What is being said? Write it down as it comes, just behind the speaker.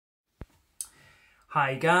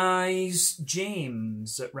Hi guys,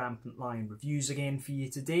 James at Rampant Lion Reviews again for you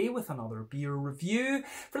today with another beer review.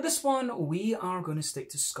 For this one we are going to stick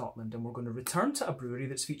to Scotland and we're going to return to a brewery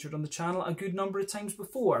that's featured on the channel a good number of times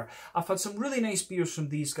before. I've had some really nice beers from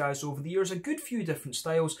these guys over the years, a good few different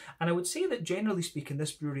styles, and I would say that generally speaking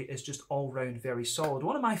this brewery is just all round very solid.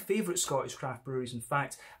 One of my favourite Scottish craft breweries in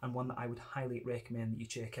fact, and one that I would highly recommend that you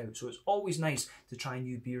check out. So it's always nice to try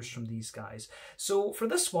new beers from these guys. So for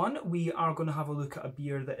this one we are going to have a look at a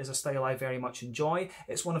beer that is a style I very much enjoy.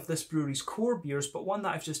 It's one of this brewery's core beers, but one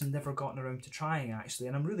that I've just never gotten around to trying actually,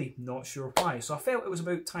 and I'm really not sure why. So I felt it was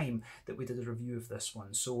about time that we did a review of this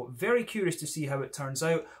one. So very curious to see how it turns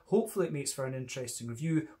out. Hopefully it makes for an interesting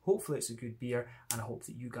review. Hopefully it's a good beer, and I hope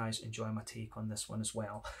that you guys enjoy my take on this one as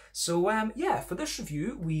well. So yeah, for this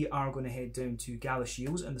review we are going to head down to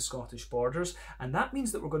Galashiels in the Scottish borders, and that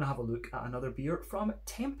means that we're going to have a look at another beer from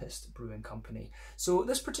Tempest Brewing Company. So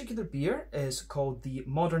this particular beer is called the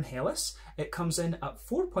Modern Helles. It comes in at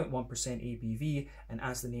 4.1% ABV, and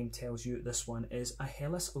as the name tells you, this one is a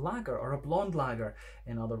Helles lager, or a blonde lager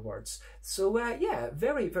in other words. So yeah,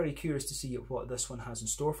 very curious to see what this one has in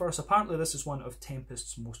store for us. Apparently this is one of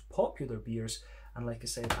Tempest's most popular beers, and like I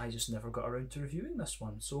said, I just never got around to reviewing this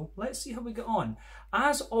one. So let's see how we get on.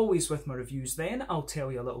 As always with my reviews then, I'll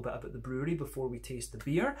tell you a little bit about the brewery before we taste the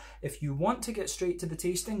beer. If you want to get straight to the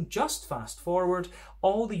tasting, just fast forward.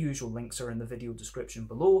 All the usual links are in the video description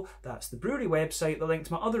below. That's the brewery website, the link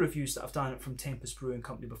to my other reviews that I've done from Tempest Brewing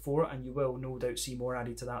Company before, and you will no doubt see more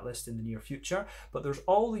added to that list in the near future. But there's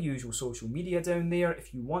all the usual social media down there.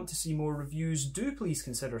 If you want to see more reviews, do please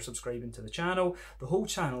consider subscribing to the channel. The whole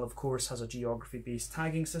channel, of course, has a geography-based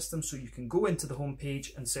tagging system, so you can go into the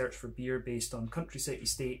homepage and search for beer based on country, city,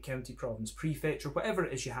 state, county, province, prefecture, whatever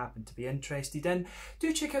it is you happen to be interested in.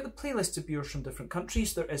 Do check out the playlist of beers from different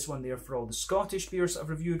countries. There is one there for all the Scottish beers that I've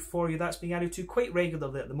reviewed for you. That's being added to quite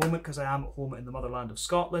regularly at the moment because I am at home in the motherland of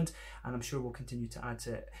Scotland, and I'm sure we'll continue to add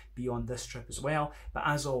to it beyond this trip as well. But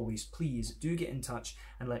as always, please do get in touch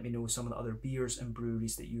and let me know some of the other beers and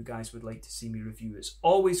breweries that you guys would like to see me review. It's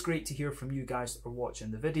always great to hear from you guys that are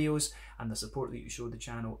watching the videos, and the support that you show the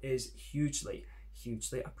channel is hugely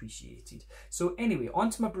appreciated. So anyway,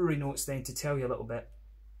 on to my brewery notes then, to tell you a little bit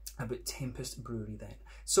about Tempest Brewery then.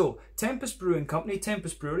 So, Tempest Brewing Company,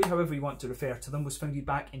 Tempest Brewery, however you want to refer to them, was founded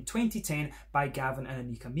back in 2010 by Gavin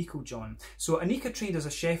and Anika Meiklejohn. So, Anika trained as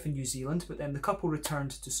a chef in New Zealand, but then the couple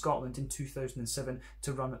returned to Scotland in 2007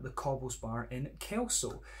 to run the Cobbles Bar in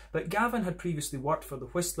Kelso. But Gavin had previously worked for the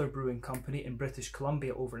Whistler Brewing Company in British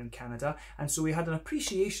Columbia over in Canada, and so he had an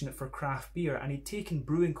appreciation for craft beer, and he'd taken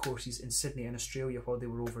brewing courses in Sydney and Australia while they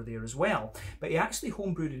were over there as well. But he actually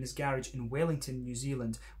homebrewed in his garage in Wellington, New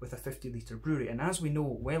Zealand, with a 50-litre brewery, and as we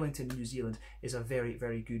know, Wellington, New Zealand is a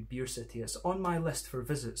very good beer city. It's on my list for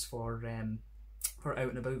visits for out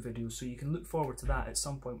and about videos, so you can look forward to that at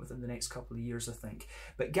some point within the next couple of years, I think.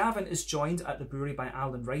 But Gavin is joined at the brewery by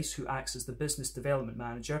Alan Rice, who acts as the business development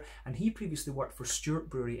manager, and he previously worked for Stewart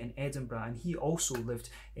Brewery in Edinburgh, and he also lived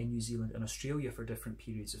in New Zealand and Australia for different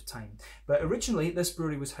periods of time. But originally this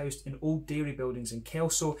brewery was housed in old dairy buildings in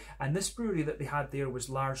Kelso, and this brewery that they had there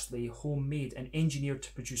was largely homemade and engineered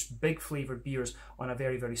to produce big flavoured beers on a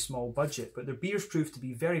very small budget. But their beers proved to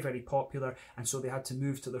be very popular, and so they had to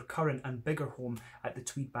move to their current and bigger home at the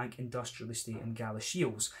Tweedbank Industrial Estate in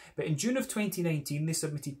Galashiels. But in June of 2019 they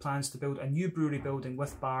submitted plans to build a new brewery building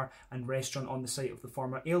with bar and restaurant on the site of the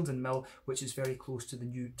former Eildon Mill, which is very close to the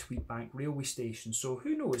new Tweedbank railway station. So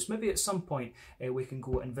who knows, maybe at some point we can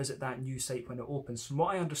go and visit that new site when it opens. From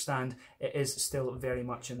what I understand, it is still very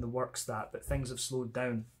much in the works, but things have slowed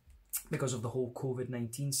down because of the whole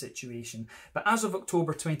COVID-19 situation. But as of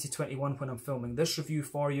October 2021, when I'm filming this review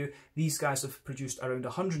for you, these guys have produced around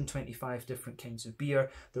 125 different kinds of beer.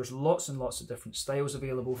 There's lots and lots of different styles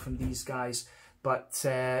available from these guys. But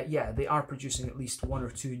yeah, they are producing at least 1 or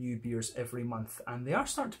 2 new beers every month, and they are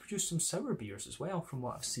starting to produce some sour beers as well from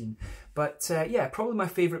what I've seen. But yeah, probably my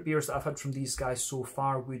favourite beers that I've had from these guys so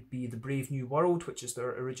far would be the Brave New World, which is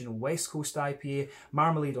their original West Coast IPA,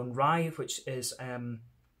 Marmalade on Rye, which is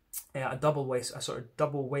a sort of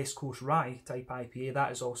double West Coast rye type IPA.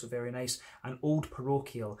 That is also very nice. And Old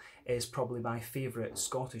Parochial is probably my favourite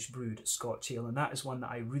Scottish brewed Scotch ale, and that is one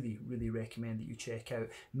that I really recommend that you check out.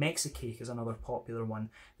 Mexicake is another popular one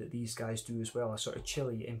that these guys do as well, a sort of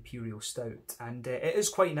chili imperial stout, and it is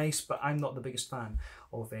quite nice, but I'm not the biggest fan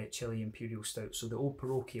of chili imperial stout, so the Old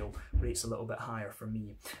Parochial rates a little bit higher for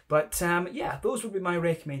me. But yeah, those would be my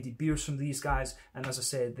recommended beers from these guys, and as I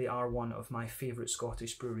said, they are one of my favourite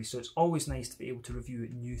Scottish breweries, so it's always nice to be able to review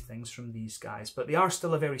new things from these guys. But they are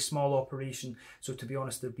still a very small operation, so to be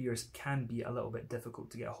honest, their beer is beers can be a little bit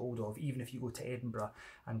difficult to get a hold of, even if you go to Edinburgh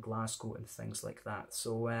and Glasgow and things like that.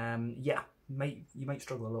 So yeah, you might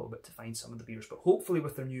struggle a little bit to find some of the beers, but hopefully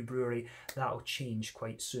with their new brewery that'll change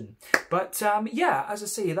quite soon. But yeah, as I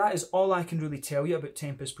say, that is all I can really tell you about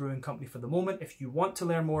Tempest Brewing Company for the moment. If you want to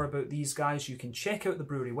learn more about these guys, you can check out the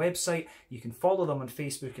brewery website, you can follow them on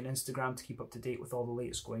Facebook and Instagram to keep up to date with all the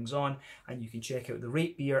latest goings on, and you can check out the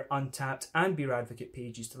Rate Beer, Untappd and Beer Advocate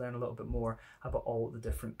pages to learn a little bit more about all the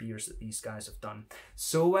different beers that these guys have done.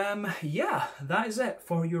 So yeah, that is it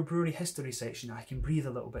for your brewery history section. I can breathe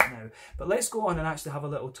a little bit now, but let's go on and actually have a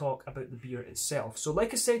little talk about the beer itself. So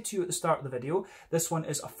like I said to you at the start of the video, this one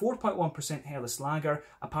is a 4.1% Helles lager.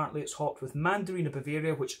 Apparently it's hopped with Mandarina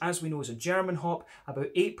Bavaria, which as we know is a German hop,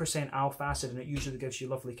 about 8% alpha acid, and it usually gives you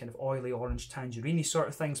lovely kind of oily orange tangerine sort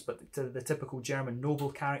of things, but the typical German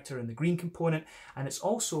noble character in the green component. And it's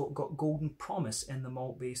also got golden promise in the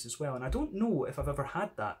malt base as well, and I don't know if I've ever had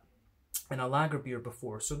that in a lager beer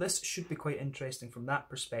before, so this should be quite interesting from that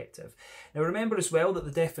perspective. Now remember as well that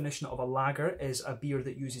the definition of a lager is a beer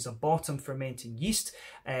that uses a bottom fermenting yeast.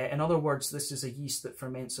 In other words, this is a yeast that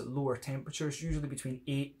ferments at lower temperatures, usually between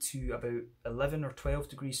 8 to about 11 or 12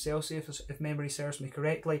 degrees Celsius, if memory serves me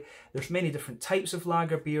correctly. There's many different types of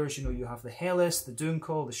lager beers. You know, you have the Helles, the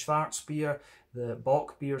Dunkel, the Schwarzbier, the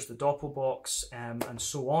Bock beers, the Doppelbocks, and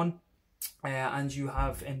so on. And you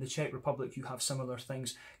have, in the Czech Republic, you have similar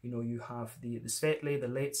things. You know, you have the Svetli, the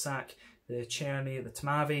Letzak, the Cherny, the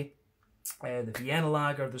Tmavi, the Vienna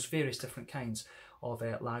lager. There's various different kinds of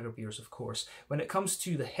lager beers, of course. When it comes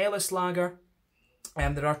to the Helles lager,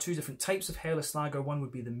 there are two different types of Helles lager. One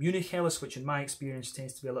would be the Munich Helles, which in my experience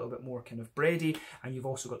tends to be a little bit more kind of bready, and you've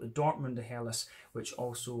also got the Dortmunder Helles, which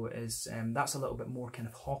also is, that's a little bit more kind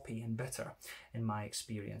of hoppy and bitter in my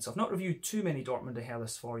experience. I've not reviewed too many Dortmunder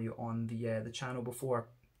Helles for you on the channel before,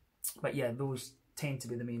 but yeah, those tend to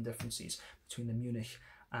be the main differences between the Munich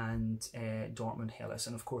and Dortmund Helles.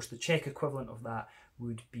 And of course the Czech equivalent of that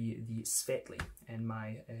would be the Svetli in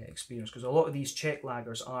my experience, because a lot of these Czech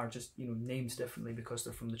lagers are just, you know, named differently because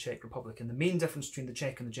they're from the Czech Republic. And the main difference between the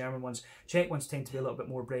Czech and the German ones, Czech ones tend to be a little bit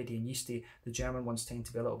more bready and yeasty, the German ones tend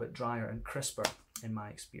to be a little bit drier and crisper in my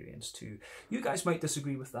experience too. You guys might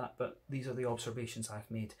disagree with that, but these are the observations I've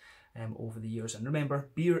made over the years. And remember,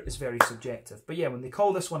 beer is very subjective. But yeah, when they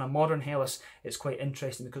call this one a modern Helles, it's quite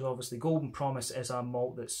interesting because obviously Golden Promise is a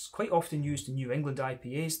malt that's quite often used in New England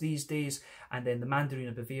IPAs these days, and then the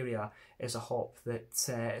Mandarina Bavaria is a hop that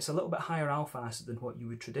it's a little bit higher alpha acid than what you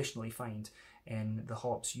would traditionally find in the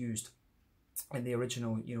hops used in the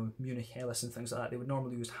original, you know, Munich Helles and things like that. They would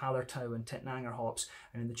normally use Hallertau and Tettnanger hops,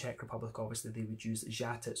 and in the Czech Republic obviously they would use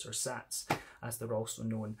Žatec or Sats as they're also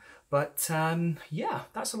known. But yeah,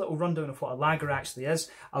 that's a little rundown of what a lager actually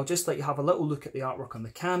is. I'll just let you have a little look at the artwork on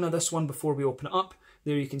the can of this one before we open it up.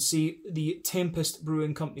 There you can see the Tempest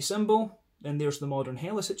Brewing Company symbol, and there's the modern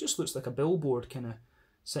Helles. It just looks like a billboard kind of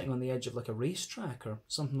sitting on the edge of like a racetrack or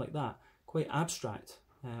something like that. Quite abstract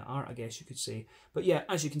art, I guess you could say. But yeah,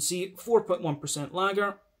 as you can see, 4.1%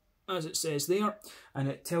 lager, as it says there, and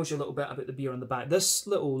it tells you a little bit about the beer on the back. This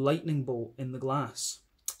little lightning bolt in the glass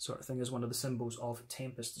sort of thing is one of the symbols of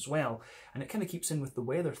Tempest as well, and it kind of keeps in with the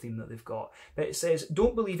weather theme that they've got. But it says,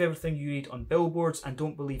 don't believe everything you read on billboards, and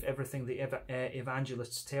don't believe everything the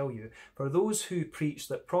evangelists tell you. For those who preach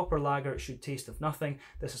that proper lager should taste of nothing,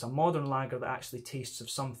 this is a modern lager that actually tastes of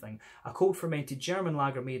something. A cold fermented German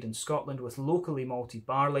lager made in Scotland with locally malted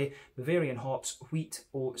barley, Bavarian hops, wheat,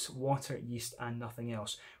 oats, water, yeast and nothing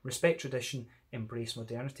else. Respect tradition, embrace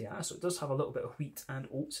modernity. So it does have a little bit of wheat and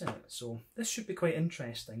oats in it, so this should be quite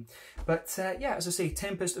interesting. But yeah, as I say,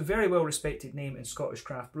 Tempest, a very well respected name in Scottish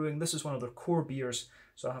craft brewing. This is one of their core beers,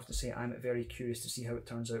 so I have to say I'm very curious to see how it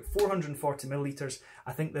turns out. 440 millilitres.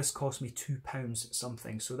 I think this cost me £2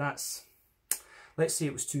 something, so that's, let's say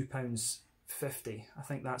it was £2.50. I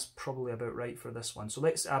think that's probably about right for this one. So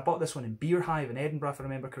I bought this one in Beer Hive in Edinburgh, if I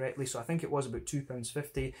remember correctly, so I think it was about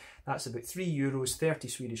 £2.50. That's about €3, 30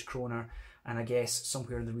 Swedish kroner, and I guess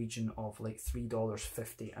somewhere in the region of like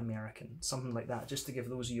 $3.50 American, something like that, just to give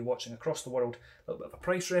those of you watching across the world a little bit of a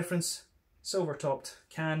price reference. Silver topped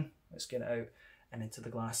can, let's get it out and into the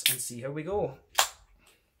glass and see how we go.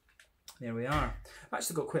 There we are. I've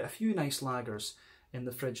actually got quite a few nice lagers in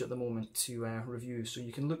the fridge at the moment to review, so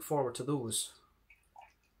you can look forward to those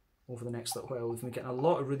over the next little while. We've been getting a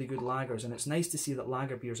lot of really good lagers, and it's nice to see that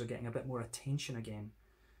lager beers are getting a bit more attention again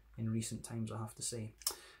in recent times, I have to say.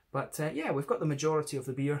 But yeah, we've got the majority of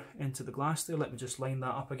the beer into the glass there. Let me just line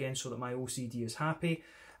that up again so that my OCD is happy.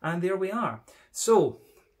 And there we are. So,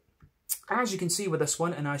 as you can see with this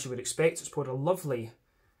one, and as you would expect, it's poured a lovely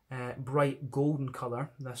bright golden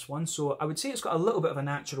colour, this one. So I would say it's got a little bit of a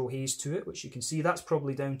natural haze to it, which you can see. That's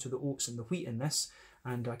probably down to the oats and the wheat in this,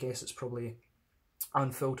 and I guess it's probably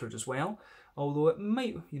unfiltered as well. Although it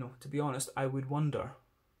might, you know, to be honest, I would wonder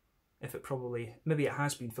if it probably, maybe it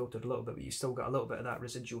has been filtered a little bit, but you still got a little bit of that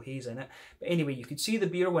residual haze in it. But anyway, you could see the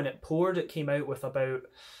beer when it poured, it came out with about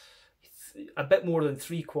a bit more than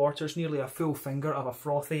 3/4, nearly a full finger of a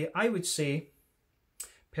frothy, I would say,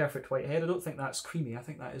 perfect white head. I don't think that's creamy. I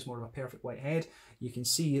think that is more of a perfect white head. You can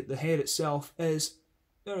see the head itself is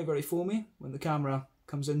very, very foamy when the camera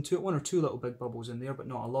comes into it. 1 or 2 little big bubbles in there, but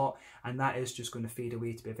not a lot. And that is just going to fade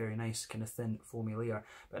away to be a very nice kind of thin foamy layer.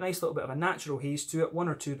 But a nice little bit of a natural haze to it. 1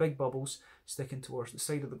 or 2 big bubbles sticking towards the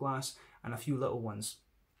side of the glass, and a few little ones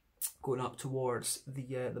going up towards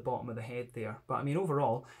the bottom of the head there. But I mean,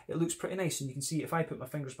 overall, it looks pretty nice. And you can see if I put my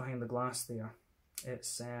fingers behind the glass there,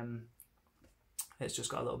 it's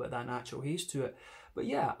just got a little bit of that natural haze to it. But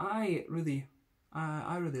yeah, I really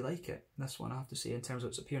like it, this one, I have to say, in terms of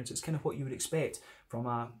its appearance. It's kind of what you would expect from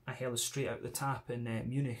a Helles straight out the tap in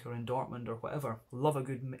Munich or in Dortmund or whatever. Love a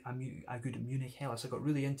good Munich Helles. I got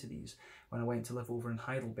really into these when I went to live over in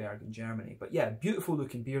Heidelberg in Germany. But yeah, beautiful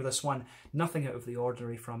looking beer, this one. Nothing out of the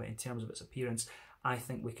ordinary from it in terms of its appearance. I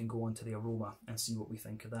think we can go on to the aroma and see what we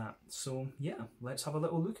think of that. So yeah, let's have a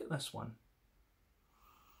little look at this one.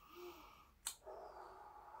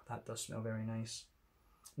 That does smell very nice.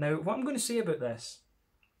 Now, what I'm going to say about this,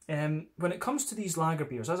 when it comes to these lager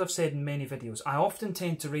beers, as I've said in many videos, I often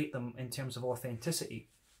tend to rate them in terms of authenticity.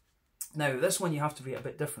 Now, this one you have to rate a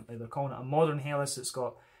bit differently. They're calling it a modern Helles. It's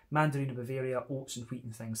got Mandarina Bavaria, oats and wheat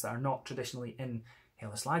and things that are not traditionally in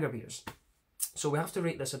Helles lager beers. So we have to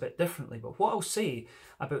rate this a bit differently. But what I'll say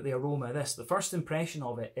about the aroma of this, the first impression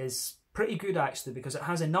of it is pretty good actually, because it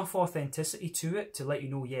has enough authenticity to it to let you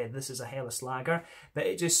know, yeah, this is a Helles lager, but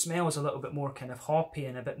it just smells a little bit more kind of hoppy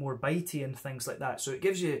and a bit more bitey and things like that. So it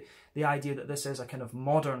gives you the idea that this is a kind of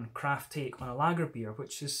modern craft take on a lager beer,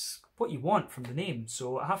 which is what you want from the name.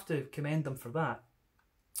 So I have to commend them for that.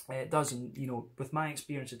 It does, and you know, with my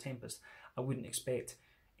experience at Tempest, I wouldn't expect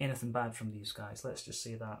anything bad from these guys, let's just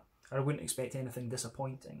say that. Or I wouldn't expect anything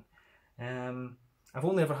disappointing. I've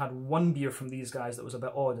only ever had one beer from these guys that was a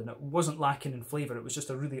bit odd, and it wasn't lacking in flavour, it was just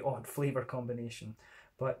a really odd flavour combination.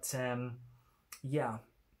 But yeah,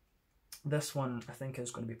 this one I think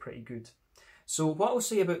is going to be pretty good. So what I'll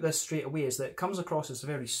say about this straight away is that it comes across as a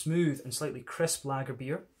very smooth and slightly crisp lager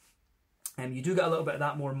beer. You do get a little bit of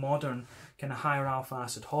that more modern kind of higher alpha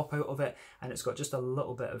acid hop out of it, and it's got just a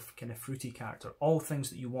little bit of kind of fruity character. All things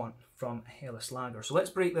that you want from a Helles lager. So let's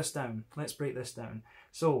break this down. Let's break this down.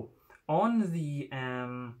 So on the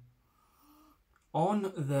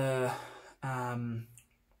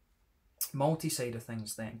malty side of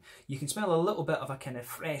things, then you can smell a little bit of a kind of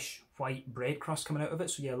fresh white bread crust coming out of it.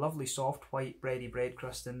 So yeah, lovely soft white bready bread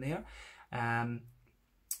crust in there.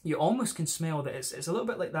 You almost can smell that it's a little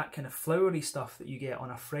bit like that kind of floury stuff that you get on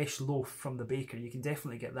a fresh loaf from the baker. You can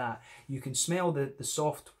definitely get that. You can smell the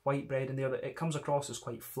soft white bread in there. It comes across as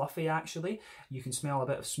quite fluffy actually. You can smell a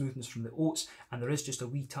bit of smoothness from the oats, and there is just a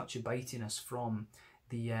wee touch of bitiness from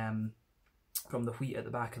the wheat at the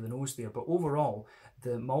back of the nose there. But overall,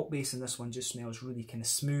 the malt base in this one just smells really kind of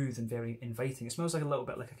smooth and very inviting. It smells like a little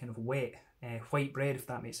bit like a kind of wet white bread, if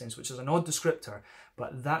that makes sense, which is an odd descriptor,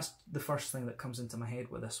 but that's the first thing that comes into my head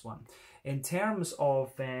with this one. In terms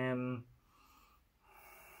of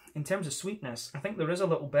sweetness, I think there is a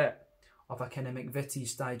little bit of a kind of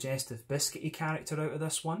McVitie's digestive biscuity character out of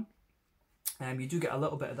this one. You do get a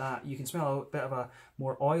little bit of that. You can smell a bit of a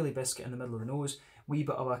more oily biscuit in the middle of the nose, wee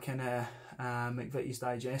bit of a kind of McVitie's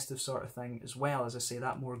digestive sort of thing, as well as I say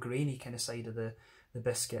that more grainy kind of side of the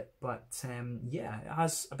biscuit. But yeah, it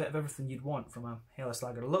has a bit of everything you'd want from a Helles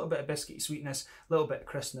lager. A little bit of biscuity sweetness, a little bit of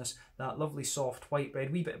crispness, that lovely soft white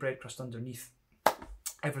bread, wee bit of bread crust underneath.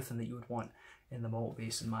 Everything that you would want in the malt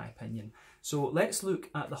base, in my opinion. So let's look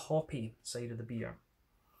at the hoppy side of the beer.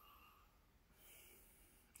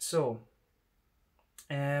 So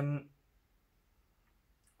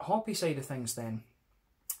hoppy side of things then,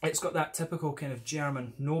 it's got that typical kind of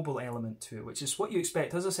German noble element to it, which is what you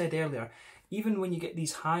expect. As I said earlier, even when you get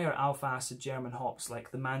these higher alpha acid German hops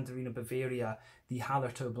like the Mandarina Bavaria, the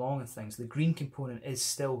Hallertau Blanc and things, the green component is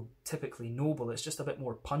still typically noble. It's just a bit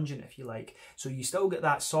more pungent, if you like. So you still get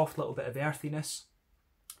that soft little bit of earthiness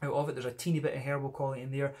out of it. There's a teeny bit of herbal quality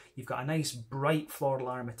in there. You've got a nice bright floral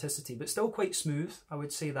aromaticity, but still quite smooth. I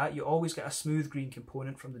would say that. You always get a smooth green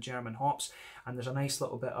component from the German hops, and there's a nice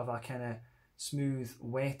little bit of a kind of smooth,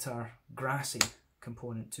 wetter, grassy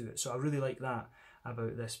component to it. So I really like that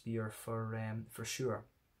about this beer for sure.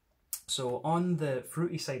 So on the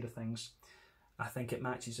fruity side of things, I think it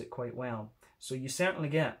matches it quite well. So you certainly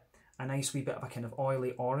get a nice wee bit of a kind of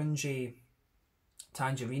oily, orangey,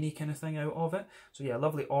 tangerine kind of thing out of it. So yeah,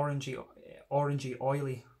 lovely orangey,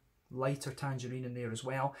 oily, lighter tangerine in there as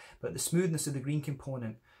well. But the smoothness of the green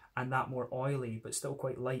component and that more oily but still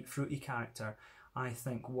quite light fruity character, I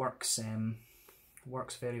think works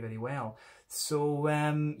very, very well. So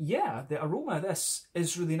yeah, the aroma of this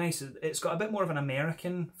is really nice. It's got a bit more of an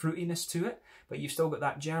American fruitiness to it, but you've still got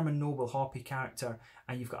that German noble hoppy character,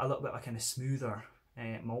 and you've got a little bit of a kind of smoother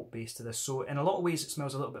malt base to this. So in a lot of ways it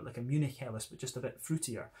smells a little bit like a Munich Helles, but just a bit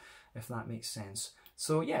fruitier, if that makes sense.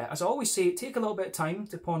 So yeah, as I always say, take a little bit of time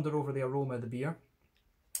to ponder over the aroma of the beer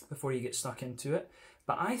before you get stuck into it.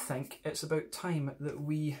 But I think it's about time that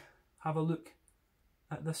we have a look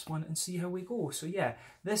at this one and see how we go. So yeah,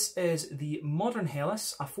 this is the Modern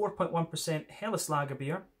Helles, a 4.1% Helles lager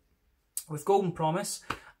beer with Golden Promise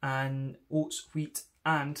and oats, wheat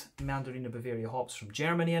and Mandarina Bavaria hops from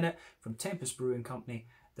Germany in it, from Tempest Brewing Company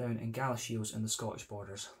down in Galashiels in the Scottish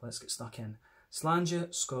borders. Let's get stuck in. Slàinte,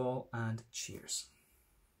 skål and cheers.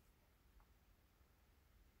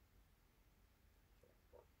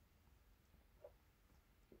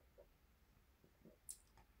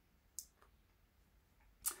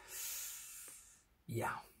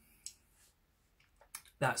 Yeah,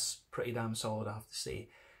 that's pretty damn solid, I have to say.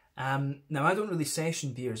 Now, I don't really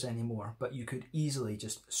session beers anymore, but you could easily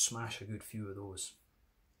just smash a good few of those.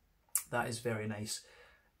 That is very nice.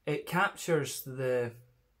 It captures the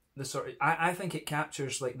sort of, I think it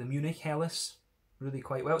captures like the Munich Helles really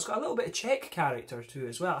quite well. It's got a little bit of Czech character too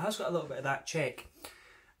as well. It has got a little bit of that Czech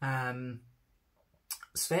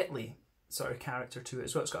Svetli sort of character to it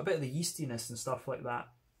as well. It's got a bit of the yeastiness and stuff like that,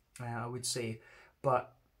 I would say.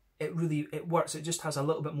 But it works. It just has a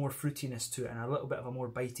little bit more fruitiness to it and a little bit of a more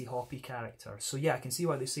bitey, hoppy character. So yeah, I can see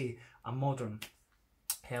why they say a modern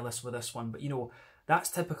Helles with this one. But you know,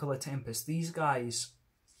 that's typical of Tempest. These guys,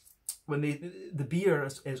 when the beer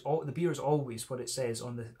is always what it says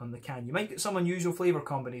on the can. You might get some unusual flavour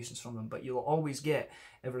combinations from them, but you'll always get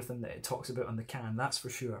everything that it talks about on the can. That's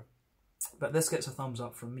for sure. But this gets a thumbs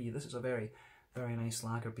up from me. This is a very, very nice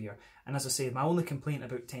lager beer. And as I say, my only complaint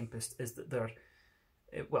about Tempest is that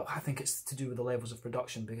well, I think it's to do with the levels of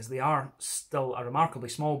production, because they are still a remarkably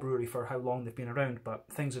small brewery for how long they've been around, but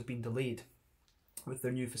things have been delayed with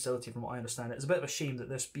their new facility from what I understand. It's a bit of a shame that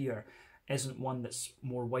this beer isn't one that's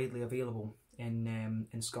more widely available in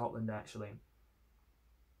Scotland, actually.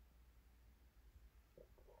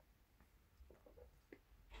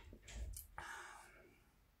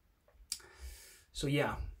 So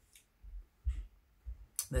yeah,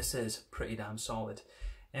 this is pretty damn solid.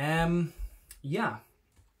 Yeah,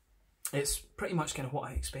 it's pretty much kind of what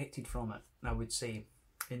I expected from it, I would say,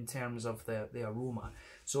 in terms of the aroma.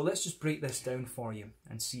 So let's just break this down for you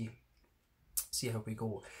and see how we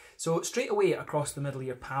go. So straight away across the middle of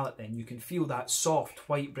your palate then, you can feel that soft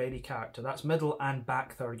white bready character. That's middle and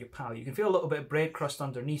back third of your palate. You can feel a little bit of bread crust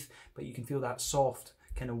underneath, but you can feel that soft,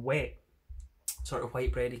 kind of wet, sort of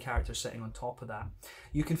white bready character sitting on top of that.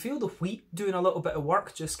 You can feel the wheat doing a little bit of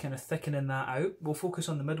work, just kind of thickening that out. We'll focus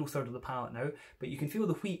on the middle third of the palate now, but you can feel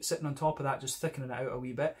the wheat sitting on top of that, just thickening it out a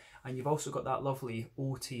wee bit. And you've also got that lovely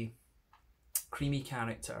oaty, creamy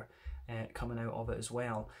character coming out of it as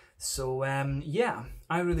well. So yeah,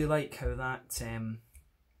 I really like how that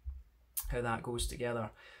goes together.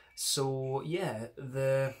 So yeah,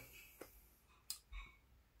 the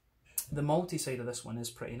malty side of this one is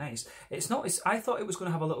pretty nice. It's not. I thought it was going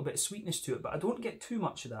to have a little bit of sweetness to it, but I don't get too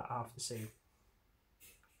much of that, I have to say.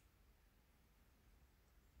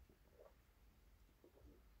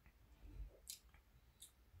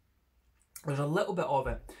 There's a little bit of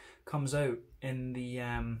it comes out in the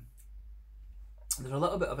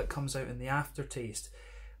comes out in the aftertaste,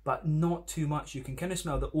 but not too much. You can kind of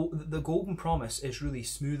smell the Golden Promise is really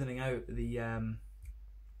smoothing out the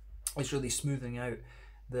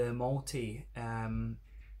the malty,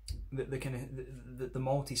 the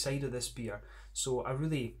malty side of this beer. So I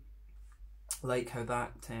really like how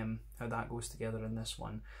that goes together in this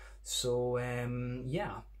one. So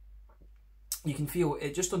yeah, you can feel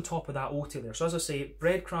it just on top of that oaty there. So as I say,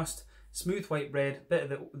 bread crust, smooth white bread, bit of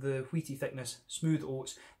the wheaty thickness, smooth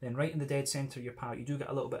oats, then right in the dead centre of your palate you do get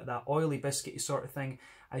a little bit of that oily biscuity sort of thing.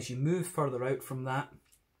 As you move further out from that,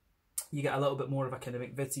 you get a little bit more of a kind of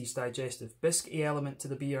McVitie's digestive biscuity element to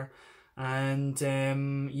the beer. And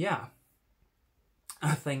yeah,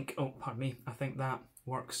 I think, oh pardon me, I think that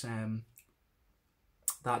works,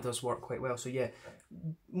 that does work quite well. So yeah,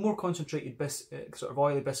 more concentrated sort of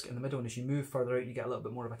oily biscuit in the middle, and as you move further out you get a little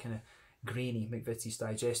bit more of a kind of grainy McVitie's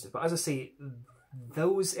digestive. But as I say,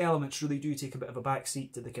 those elements really do take a bit of a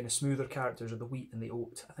backseat to the kind of smoother characters of the wheat and the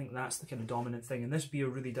oat. I think that's the kind of dominant thing, and this beer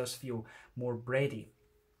really does feel more bready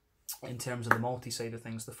in terms of the malty side of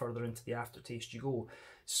things the further into the aftertaste you go.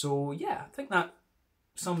 So yeah, I think that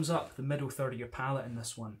sums up the middle third of your palate in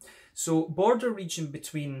this one. So border region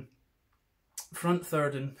between front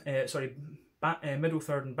third and middle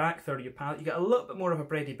third and back third of your palate, you get a little bit more of a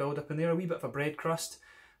bready build up in there, a wee bit of a bread crust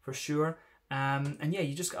for sure. And yeah,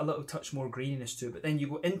 you just get a little touch more graininess to it. But then you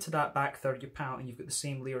go into that back third of your palate and you've got the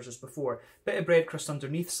same layers as before. Bit of bread crust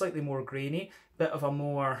underneath, slightly more grainy, bit of a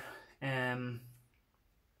more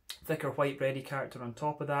thicker white bready character on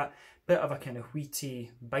top of that, bit of a kind of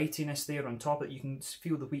wheaty bitiness there on top of it. You can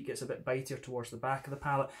feel the wheat gets a bit bitier towards the back of the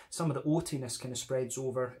palate. Some of the oatiness kind of spreads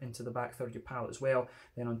over into the back third of your palate as well.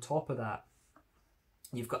 Then on top of that,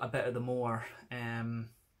 you've got a bit of the more,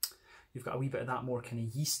 you've got a wee bit of that more kind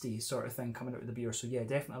of yeasty sort of thing coming out of the beer. So yeah,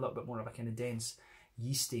 definitely a little bit more of a kind of dense,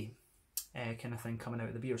 yeasty kind of thing coming out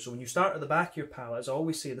of the beer. So when you start at the back of your palate, as I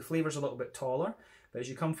always say, the flavour's a little bit taller, but as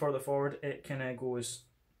you come further forward, it kind of goes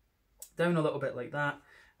down a little bit like that.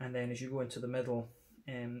 And then as you go into the middle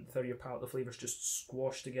third of your palate, the flavour's just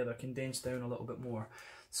squashed together, condensed down a little bit more.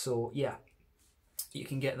 So yeah, you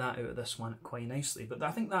can get that out of this one quite nicely. But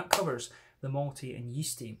I think that covers the malty and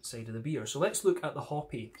yeasty side of the beer. So let's look at the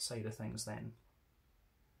hoppy side of things then.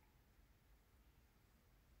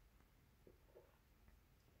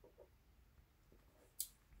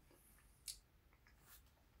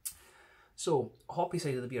 So hoppy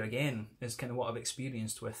side of the beer again is kind of what I've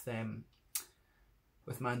experienced with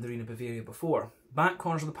Mandarina Bavaria before. Back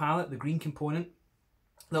corners of the palate, the green component,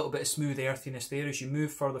 a little bit of smooth earthiness there. As you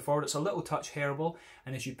move further forward, it's a little touch herbal,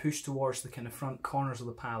 and as you push towards the kind of front corners of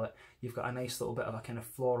the palate, you've got a nice little bit of a kind of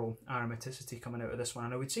floral aromaticity coming out of this one.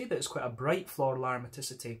 And I would say that it's quite a bright floral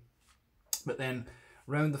aromaticity, but then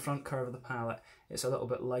round the front curve of the palate, it's a little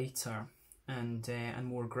bit lighter and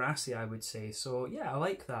more grassy, I would say. So yeah, I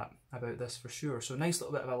like that about this for sure. So nice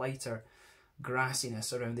little bit of a lighter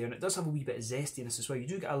grassiness around there, and it does have a wee bit of zestiness as well. You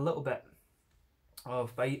do get a little bit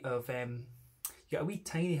of you get a wee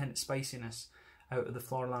tiny hint of spiciness out of the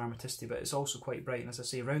floral aromaticity, but it's also quite bright. And as I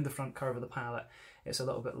say, around the front curve of the palate, it's a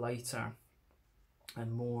little bit lighter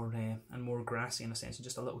and more grassy in a sense, and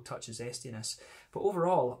just a little touch of zestiness. But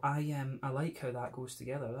overall, I like how that goes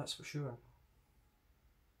together. That's for sure.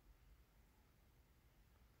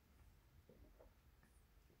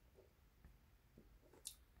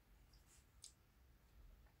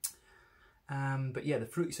 But yeah, the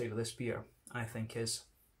fruity side of this beer, I think, is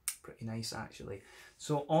pretty nice actually.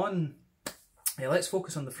 So let's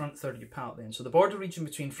focus on the front third of your palate then. So the border region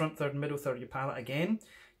between front third and middle third of your palate, again,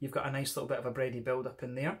 you've got a nice little bit of a bready build up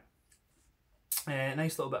in there. A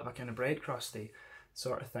nice little bit of a kind of bread crusty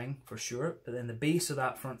sort of thing for sure. But then the base of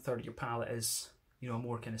that front third of your palate is, you know, a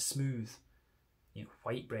more kind of smooth, you know,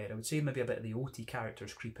 white bread. I would say maybe a bit of the oaty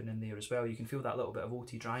characters creeping in there as well. You can feel that little bit of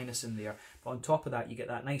oaty dryness in there. But on top of that, you get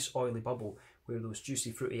that nice oily bubble where those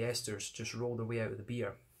juicy fruity esters just roll their way out of the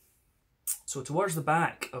beer. So towards the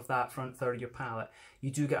back of that front third of your palate,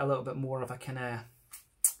 you do get a little bit more of a kind of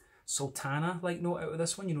sultana-like note out of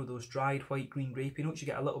this one. You know, those dried white green grapey notes, you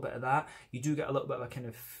get a little bit of that. You do get a little bit of a kind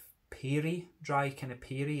of dry kind of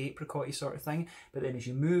peary, apricot-y sort of thing. But then as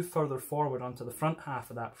you move further forward onto the front half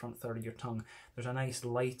of that front third of your tongue, there's a nice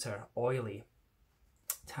lighter, oily,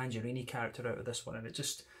 tangerine character out of this one, and it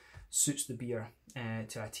just suits the beer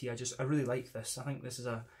to a T. I really like this. I think this is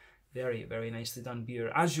a very, very nicely done beer.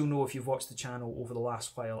 As you'll know if you've watched the channel over the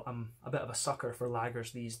last while, I'm a bit of a sucker for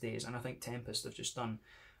lagers these days, and I think Tempest have just done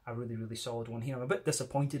a really, really solid one here. I'm a bit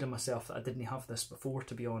disappointed in myself that I didn't have this before,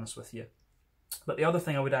 to be honest with you. But the other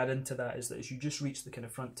thing I would add into that is that as you just reach the kind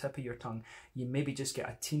of front tip of your tongue, you maybe just get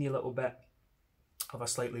a teeny little bit of a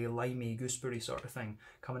slightly limey gooseberry sort of thing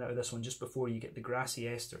coming out of this one just before you get the grassy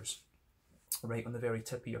esters right on the very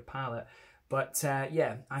tip of your palate. But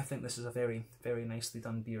yeah, I think this is a very, very nicely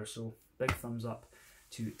done beer. So big thumbs up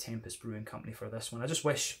to Tempest Brewing Company for this one. I just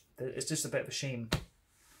wish that it's just a bit of a shame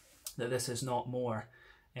that this is not more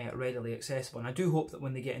readily accessible. And I do hope that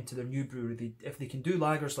when they get into their new brewery, if they can do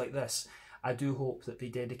lagers like this, I do hope that they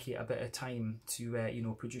dedicate a bit of time to you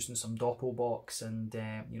know, producing some Doppelbocks and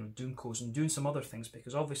you know, Dunkos and doing some other things,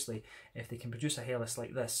 because obviously if they can produce a Helles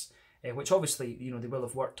like this, which obviously, you know, they will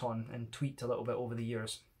have worked on and tweaked a little bit over the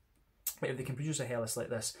years, but if they can produce a Helles like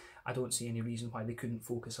this, I don't see any reason why they couldn't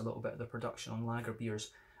focus a little bit of their production on lager beers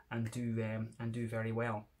and do very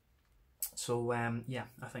well. So yeah,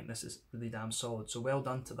 I think this is really damn solid. So well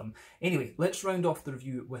done to them. Anyway, let's round off the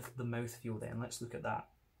review with the mouthfeel then. Let's look at that.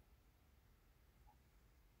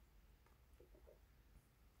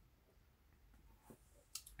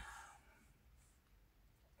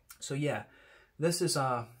 So yeah, this is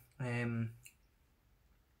a,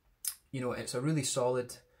 you know, it's a really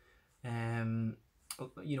solid, you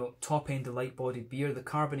know, top end of light bodied beer. The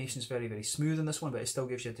carbonation is very, very smooth in this one, but it still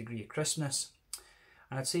gives you a degree of crispness.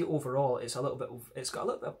 And I'd say overall, it's a little bit of, it's got a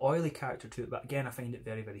little bit of oily character to it, but again, I find it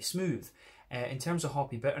very, very smooth. In terms of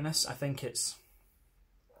hoppy bitterness, I think it's,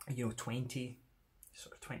 you know, 20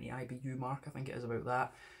 IBU mark. I think it is about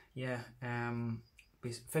that. Yeah,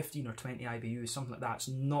 15 or 20 IBU, something like that. It's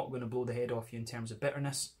not going to blow the head off you in terms of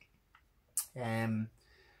bitterness.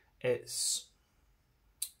 It's,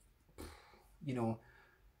 you know,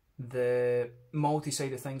 the malty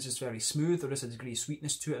side of things is very smooth. There is a degree of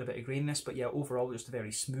sweetness to it, a bit of graininess, but yeah, overall just a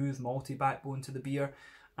very smooth malty backbone to the beer.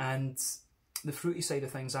 And the fruity side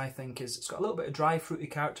of things, I think, is it's got a little bit of dry fruity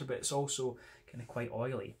character, but it's also kind of quite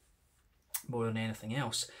oily more than anything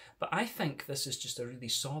else. But I think this is just a really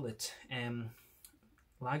solid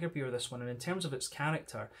lager beer, this one. And in terms of its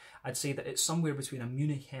character, I'd say that it's somewhere between a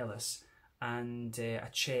Munich Helles and a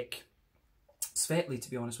Czech Svetli,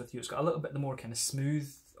 to be honest with you. It's got a little bit the more kind of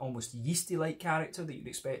smooth, almost yeasty-like character that you'd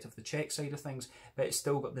expect of the Czech side of things, but it's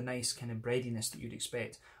still got the nice kind of breadiness that you'd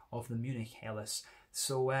expect of the Munich Helles.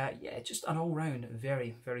 So yeah, just an all-round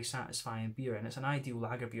very, very satisfying beer, and it's an ideal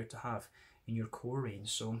lager beer to have in your core range.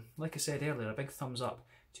 So like I said earlier, a big thumbs up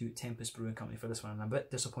to Tempest Brewing Company for this one, and I'm a bit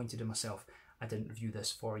disappointed in myself I didn't review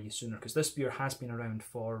this for you sooner, because this beer has been around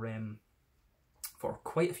for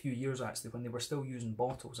quite a few years actually, when they were still using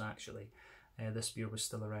bottles actually. This beer was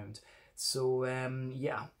still around. So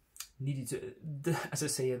yeah, needed to, as I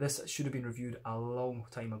say, this should have been reviewed a long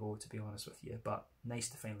time ago, to be honest with you, but nice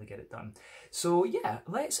to finally get it done. So yeah,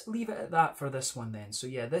 let's leave it at that for this one then. So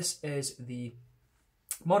yeah, this is the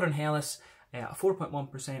Modern Helles, a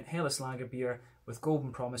 4.1% Helles lager beer with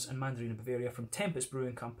Golden Promise and Mandarin Bavaria from Tempest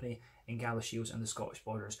Brewing Company in Galashiels and the Scottish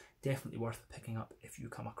borders. Definitely worth picking up if you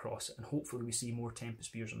come across it, and hopefully we see more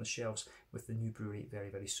Tempest beers on the shelves with the new brewery very,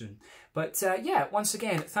 very soon. But yeah, once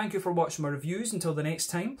again, thank you for watching my reviews. Until the next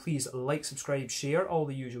time, please like, subscribe, share, all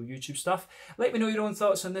the usual YouTube stuff. Let me know your own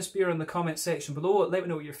thoughts on this beer in the comments section below. Let me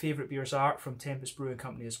know what your favourite beers are from Tempest Brewing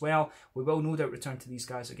Company as well. We will no doubt return to these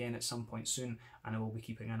guys again at some point soon, and I will be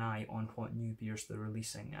keeping an eye on what new beers they're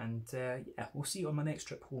releasing. And yeah, we'll see you on my next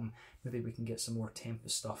trip home. Maybe we can get some more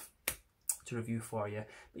Tempest stuff to review for you.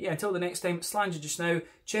 But yeah, until the next time, Slanger just now.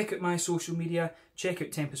 Check out my social media, check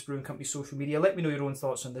out Tempest Brewing Company's social media. Let me know your own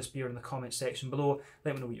thoughts on this beer in the comments section below.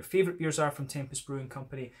 Let me know what your favourite beers are from Tempest Brewing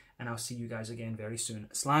Company, and I'll see you guys again very soon.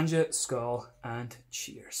 Slanger, skull, and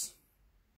cheers.